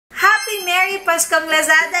Happy Merry Paskong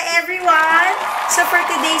Lazada, everyone! So for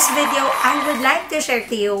today's video, I would like to share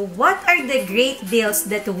to you what are the great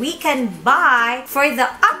deals that we can buy for the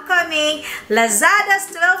upcoming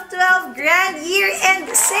Lazada's 12/12 Grand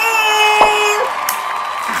Year-End Sale!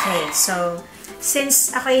 Okay, so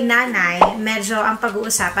since ako'y nanay, medyo ang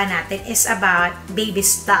pag-uusapan natin is about baby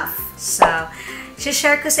stuff. So,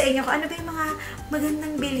 share ko sa inyo kung ano ba yung mga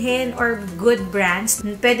magandang bilhin or good brands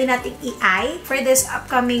pwede nating i-eye for this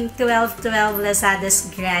upcoming 12/12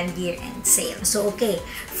 Lazada's Grand Year-End Sale. So, okay.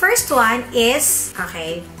 First one is,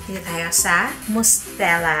 okay, dito tayo sa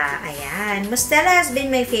Mustela. Ayan. Mustela has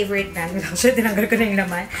been my favorite brand. Actually, tinanggal ko na yung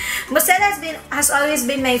laman. Mustela has always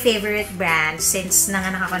been my favorite brand since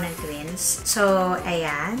nanganak ako ng twins. So,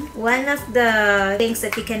 ayan. One of the things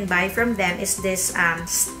that you can buy from them is this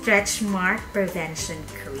stretch mark prevention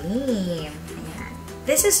cream.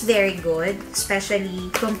 This is very good, especially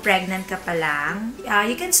kung pregnant ka pa lang.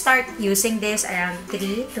 You can start using this around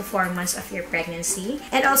 3 to 4 months of your pregnancy.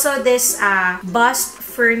 And also this bust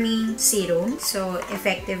firming serum. So,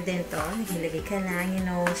 effective din to. Nilagay ka lang, you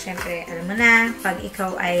know, syempre, alam mo na, pag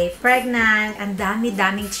ikaw ay pregnant, ang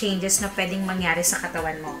dami-daming changes na pwedeng mangyari sa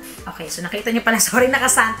katawan mo. Okay, so nakita niyo pala, sorry,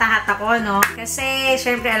 nakasanta hat ako, no? Kasi,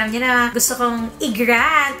 syempre, alam niyo na, gusto kong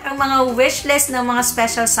i-grant ang mga wishlist ng mga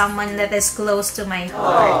special someone that is close to my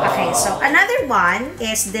heart. Okay, so another one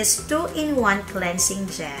is this 2-in-1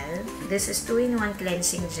 cleansing gel. This is 2-in-1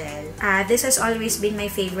 cleansing gel. This has always been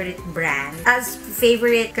my favorite brand. As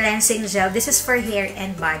favorite cleansing gel, this is for hair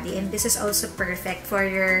and body. And this is also perfect for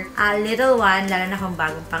your little one, lalo na kung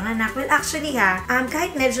bagong panganak. Well, actually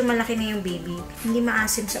kahit medyo malaki na yung baby, hindi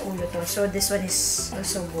maasim sa ulo to. So, this one is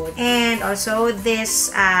also good. And also,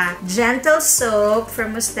 this gentle soap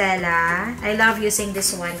from Mustela. I love using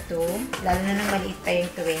this one too. Lalo na nang maliit pa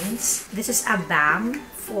yung twins. This is a balm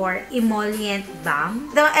for emollient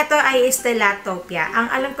balm. Ito ay Stelatopia. Ang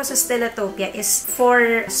alam ko sa Stelatopia is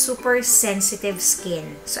for super sensitive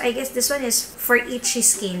skin. So, I guess this one is for itchy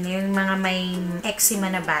skin, yung mga may eczema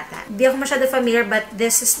na bata. Hindi ako masyado familiar, but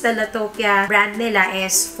this Stelatopia brand nila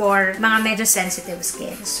is for mga medyo sensitive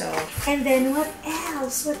skin. So, and then what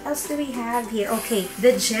else? What else do we have here? Okay,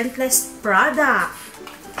 the gentlest product.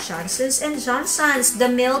 Johnson's & Johnson's, the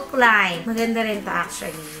Milk line. Maganda rin to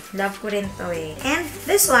actually. Love ko rin to eh. And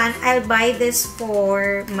this one, I'll buy this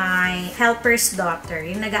for my helper's daughter.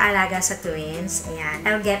 Yung nag-aalaga sa twins. Ayan.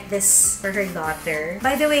 I'll get this for her daughter.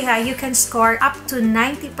 By the way you can score up to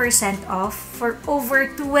 90% off for over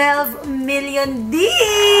 12 million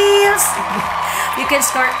deals! You can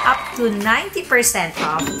score up to 90%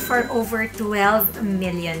 off for over 12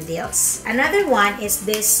 million deals. Another one is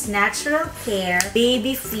this Natural Care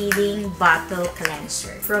Baby Feeding Bottle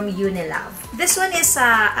Cleanser from Unilove. This one is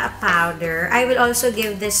a powder. I will also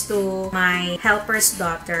give this to my helper's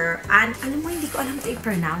daughter. And alam mo, hindi ko alam ito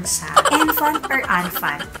i-pronounce Enfant or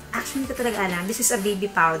Unfant? Actually, hindi ko talaga alam. This is a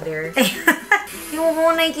baby powder. Yung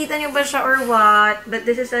kung nakikita nyo ba siya or what, but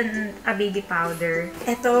this is a baby powder.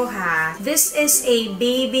 Ito this is a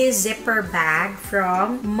baby zipper bag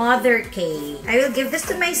from Mother K. I will give this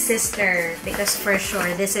to my sister because for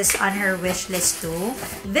sure this is on her wish list too.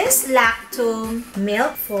 This Lactum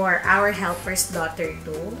milk for our helper's daughter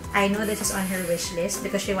too. I know this is on her wish list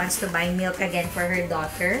because she wants to buy milk again for her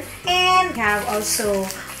daughter. And have also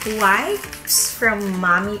wipes from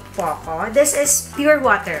Mommy Poco. This is pure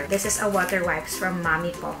water. This is a water wipes from Mommy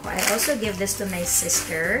Poco. I also give this to my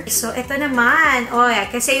sister. So, ito naman.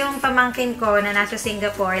 Kasi yung pamangkin ko na nasa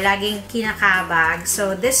Singapore, laging kinakabag.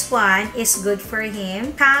 So, this one is good for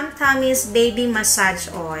him. Tummies Baby Massage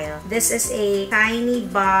Oil. This is a Tiny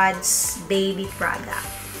Buds baby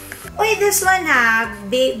product. This one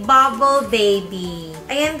Bubble Baby.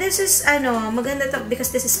 Ayan, this is, maganda to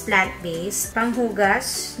because this is plant-based.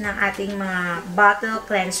 Panghugas ng ating mga bottle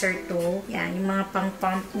cleanser too. Yan, yung mga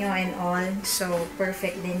pang-pump nyo and all. So,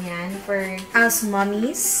 perfect din yan for us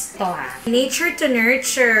mommies. Ito Nature to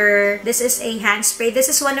Nurture. This is a hand spray.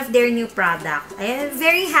 This is one of their new product. Ayan,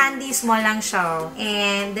 very handy. Small lang siya.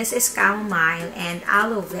 And this is Chamomile and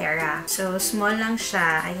Aloe Vera. So, small lang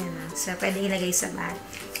siya. Ayan So, pwede ilagay sa bag.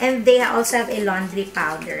 And they also have a laundry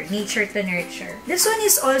powder, Nature to Nurture. This one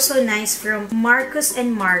is also nice from Marcus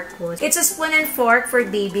and Marcus. It's a spoon and fork for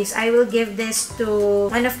babies. I will give this to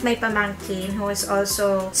one of my pamangkin who is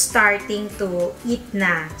also starting to eat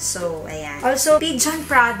na. So, ayan. Also, Pigeon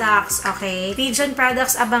products, okay? Pigeon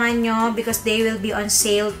products, abangan nyo because they will be on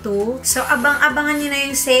sale too. So, abangan nyo na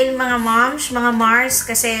yung sale, mga moms, mga Mars,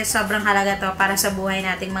 kasi sobrang halaga to para sa buhay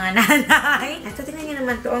nating mga nanay. Ito, tingnan nyo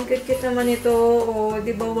naman to. Ang cute-cute naman ito. O,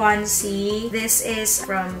 di ba, onesie? This is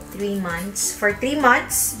from 3 months. For 3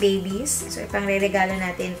 months, babies. So, ipang re-regalo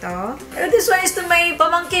natin to. Pero this one is to my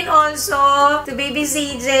pamangkin also. To baby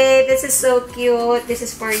CJ. This is so cute. This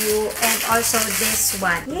is for you. And also this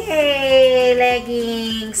one. Yay!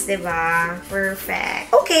 Leggings. Diba? Perfect.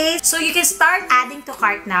 Okay. So, you can start adding to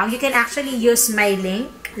cart now. You can actually use my link.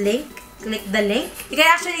 Click the link. You can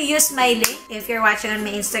actually use my link if you're watching on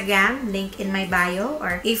my Instagram, link in my bio.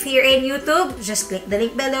 Or if you're in YouTube, just click the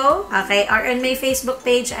link below. Okay? Or on my Facebook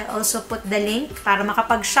page, I also put the link para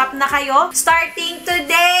makapag-shop na kayo. Starting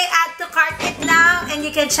today, add to cart it now. And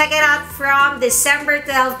you can check it out from December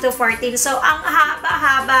 12 to 14. So, ang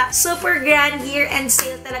haba-haba. Super grand year-end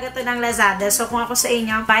sale talaga to ng Lazada. So, kung ako sa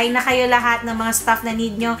inyo, buy na kayo lahat ng mga stuff na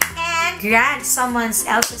need nyo. And grant someone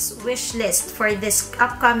else's wish list for this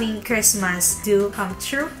upcoming Christmas do come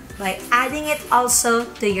true by adding it also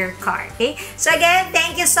to your cart. Okay? So again,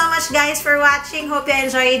 thank you so much guys for watching. Hope you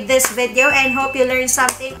enjoyed this video and hope you learned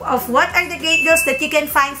something of what are the great deals that you can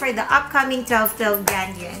find for the upcoming 12/12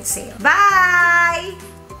 Grand Year-End Sale.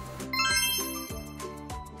 Bye!